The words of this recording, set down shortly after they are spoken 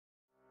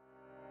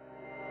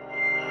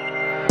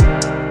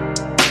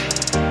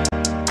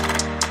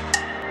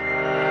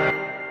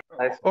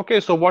Nice. Okay,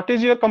 so what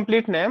is your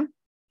complete name?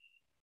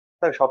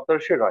 Sir,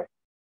 Shoptarshi Roy.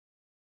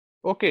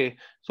 Okay,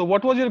 so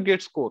what was your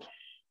gate score?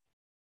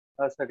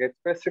 Sir, get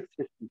space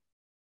 650.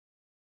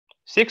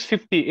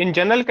 650 in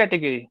general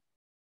category,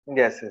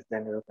 Yes,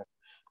 then you can.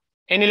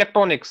 in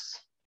electronics.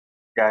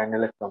 Yeah, in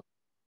electron.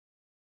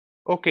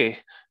 Okay,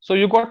 so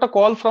you got a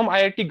call from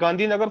IIT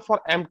Gandhinagar for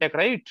MTech,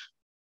 right?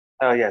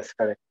 Yes,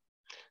 correct.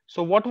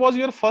 So what was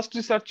your first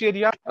research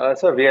area?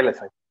 So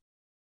VLSI.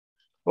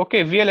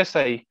 Okay,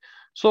 VLSI.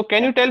 So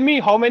can Yeah. you tell me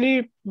how many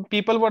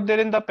people were there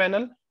in the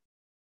panel?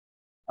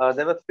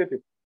 There were 3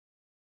 people.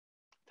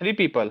 3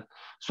 people.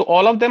 So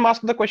all of them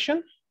asked the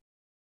question?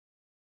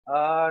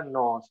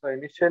 No. So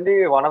initially,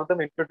 one of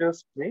them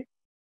introduced me.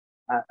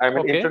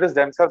 Okay, Introduced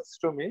themselves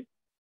to me,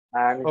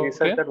 and he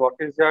said okay, that, "What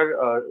is your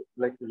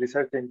like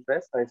research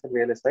interest?" I said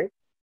VLSI.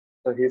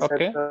 So he said,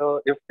 okay,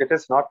 "If it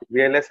is not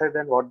VLSI,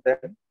 then what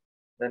then?"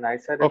 Then I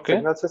said it's okay,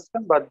 signal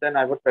system, but then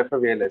I would prefer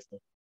VLSI.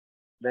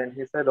 Then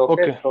he said,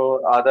 "Okay." okay, So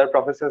other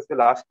professors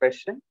will ask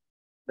question.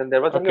 Then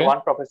there was only okay.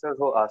 one professor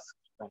who asked.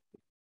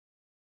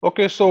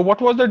 Okay, so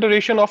what was the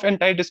duration of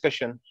entire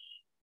discussion?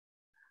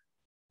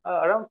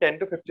 Around 10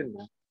 to 15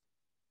 minutes.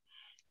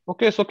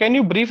 Okay, so can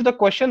you brief the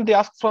question they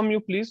asked from you,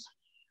 please?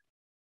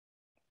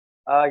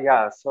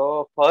 Yeah.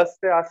 So first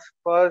they asked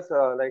was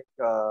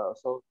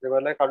so they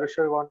were like, "Are you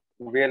sure you want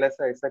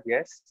VLSI?" I said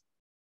yes.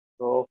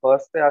 So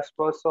first they asked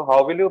was, "So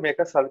how will you make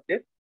a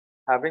circuit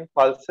having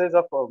pulses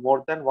of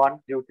more than one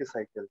duty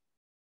cycle?"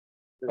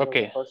 This was the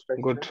Okay, first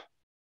question. good.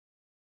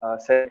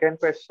 Second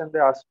question they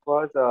asked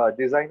was,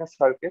 "Design a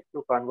circuit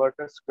to convert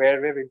a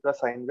square wave into a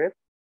sine wave."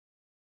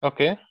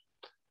 Okay,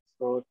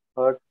 So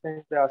third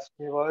thing they asked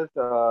me was,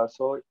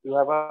 "So you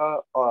have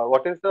a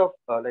what is the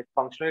like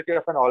functionality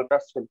of an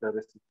all-pass filter,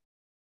 basically?"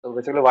 So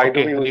basically, why do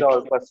okay, we use an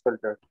all-pass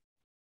filter?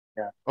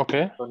 Yeah. okay,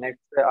 So next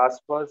they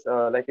asked was,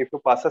 like, if you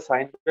pass a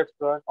sine wave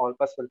through an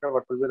all-pass filter,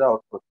 what will be the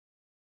output?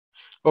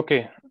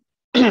 okay.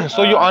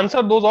 So you Uh,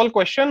 answered those all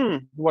question.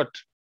 What?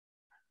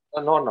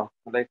 no, no.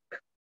 Like,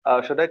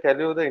 should I tell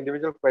you the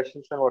individual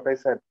questions and what I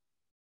said?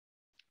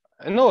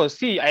 No,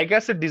 see, I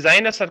guess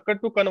design a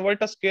circuit to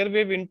convert a square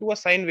wave into a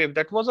sine wave.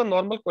 That was a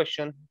normal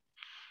question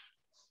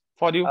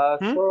for you.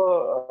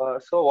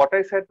 So what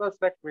I said was,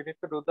 like, we need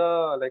to do the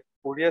like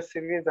Fourier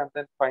series and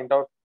then find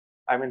out,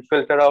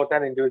 filter out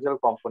an individual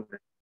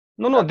component.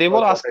 No, no, That they were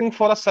was what I asking said.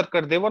 for a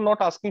circuit. They were not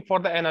asking for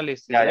the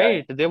analysis, Yeah, yeah,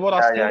 right? They were yeah,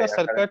 yeah, asking a yeah. Correct.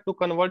 circuit to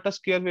convert a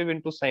square wave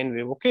into sine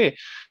wave. Okay.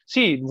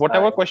 See, Yeah,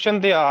 whatever question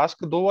they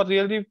asked, those were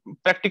really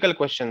practical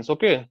questions.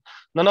 Okay.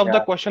 None of the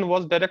yeah. question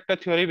was direct a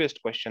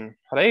theory-based question,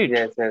 right?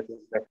 Yes, yes,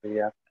 exactly.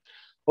 Yeah.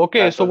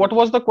 Okay. That So was what it.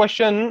 was the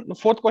question?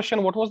 Fourth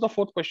question. What was the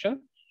fourth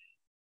question?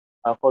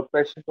 Fourth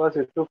question was,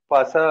 if you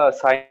pass a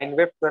sine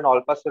wave to an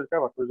all-pass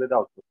filter, what will be the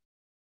output?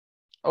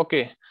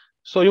 Okay.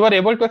 So you were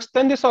able to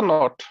extend this or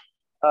not?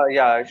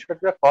 Yeah, it should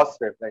be a cos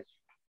wave, like,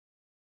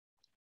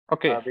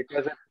 Okay.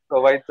 because it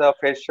provides a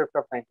phase shift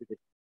of 90 degrees.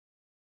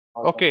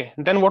 All-pass. Okay.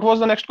 Then what was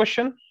the next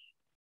question?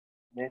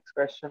 Next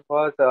question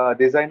was,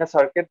 design a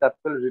circuit that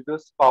will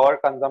reduce power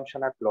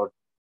consumption at load.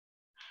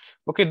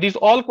 Okay. These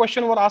all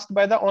questions were asked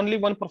by the only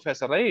one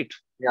professor, right?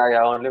 Yeah,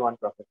 yeah, only one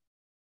professor.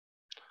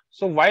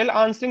 So while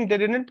answering, they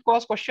didn't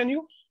cross question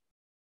you?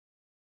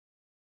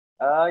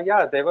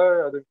 Yeah, they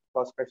were the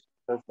cross questions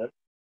as well.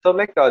 So,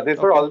 like, these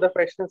were Okay. all the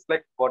questions,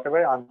 like,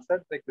 whatever I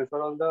answered, like, these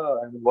were all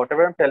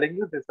whatever I'm telling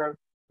you, these are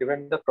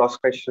given the cross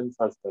questions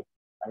as well.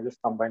 I just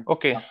combined,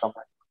 Okay. not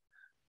combined.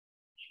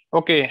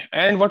 Okay.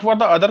 And what were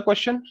the other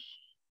question?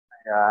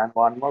 Yeah, and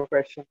one more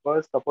question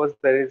was, suppose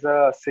there is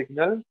a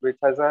signal which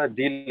has a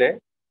delay.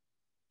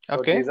 So,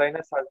 Okay. design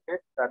a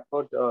circuit that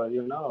would,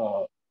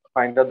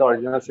 find out the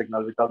original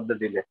signal without the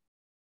delay.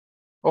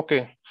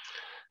 Okay.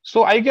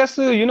 So I guess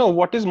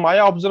what is my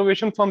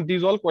observation from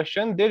these all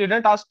questions? They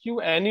didn't ask you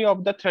any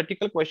of the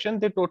theoretical question.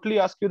 They totally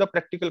ask you the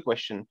practical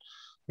question,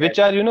 which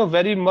Yes. are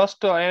very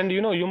must and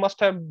you must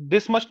have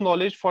this much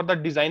knowledge for the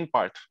design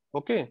part.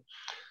 Okay.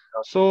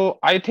 So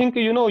I think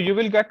you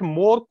will get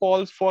more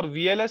calls for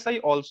VLSI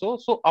also.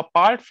 So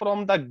apart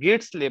from the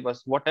gate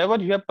syllabus, whatever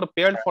you have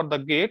prepared for the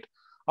gate,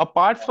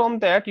 apart from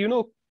that,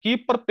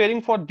 keep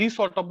preparing for this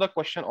sort of the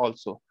question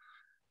also.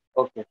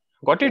 Okay.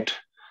 Got Yes. it?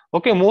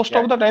 Okay, most Yeah.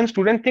 of the time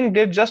students think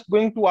they're just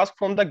going to ask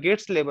from the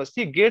gate syllabus.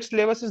 See, gate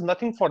syllabus is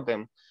nothing for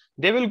them.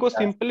 They will go Yeah.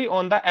 simply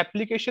on the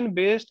application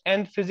based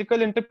and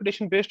physical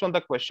interpretation based on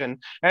the question.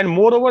 And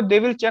moreover, they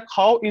will check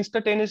how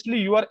instantaneously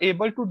you are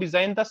able to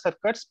design the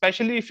circuit,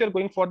 especially if you're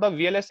going for the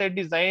VLSI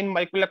design,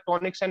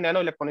 microelectronics and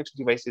nanoelectronics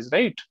devices,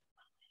 right?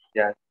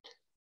 Yeah.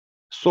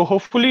 So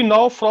hopefully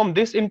now from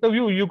this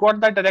interview, you got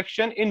that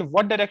direction in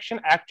what direction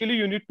actually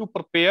you need to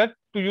prepare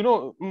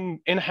to,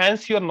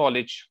 enhance your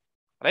knowledge,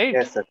 right?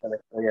 Yes, sir.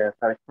 Correct. Yeah.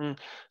 Correct. Mm.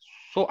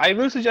 So I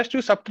will suggest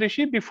you,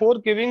 Saptrishi, before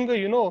giving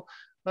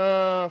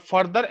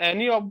further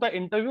any of the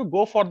interview,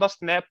 go for the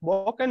snap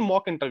mock and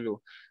mock interview.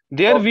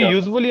 There we Okay. Okay.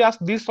 usually ask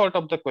this sort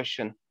of the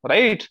question,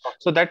 right? Okay.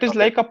 So that is Okay.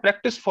 like a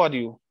practice for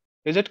you.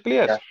 Is it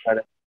clear? Yeah.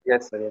 Correct.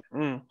 Yes, sir. Yes.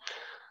 Mm.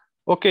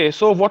 Okay.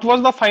 So what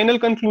was the final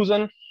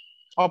conclusion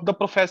of the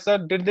professor?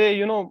 Did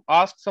they,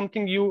 ask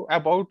something you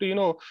about,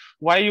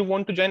 why you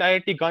want to join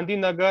IIT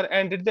Gandhinagar?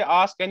 And did they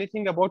ask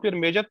anything about your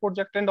major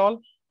project and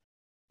all?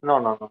 No,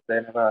 no, no.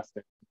 They never asked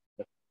it.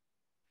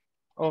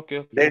 Okay,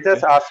 okay, They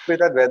just okay. asked me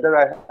that whether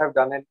I have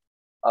done any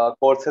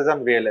courses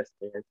on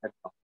VLSI. I said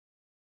no.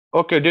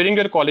 Okay, during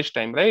your college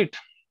time, right?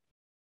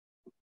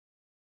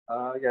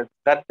 Yes,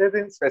 that they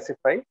didn't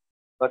specify,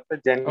 but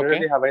generally,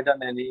 Okay. have I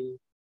done any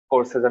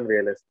courses on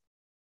VLSI?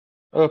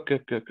 Okay,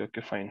 okay, okay,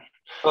 okay, fine.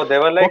 So they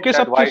were like Okay,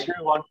 that. Why Saptish. do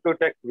you want to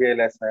take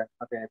VLSI?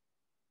 Okay.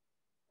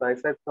 So I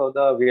said, so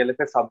the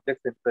VLSI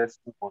subjects interest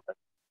me more. That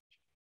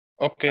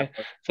Okay.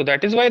 was So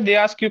that is why they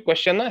ask you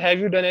question, na, have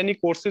you done any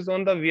courses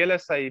on the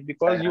VLSI?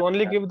 Because China. you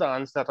only Yeah, give the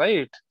answer,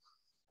 right?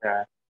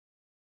 yeah,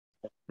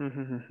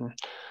 Mm-hmm.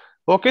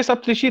 Okay,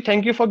 Saptishi,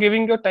 thank you for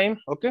giving your time.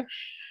 Okay.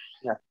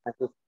 yeah. Thank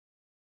you.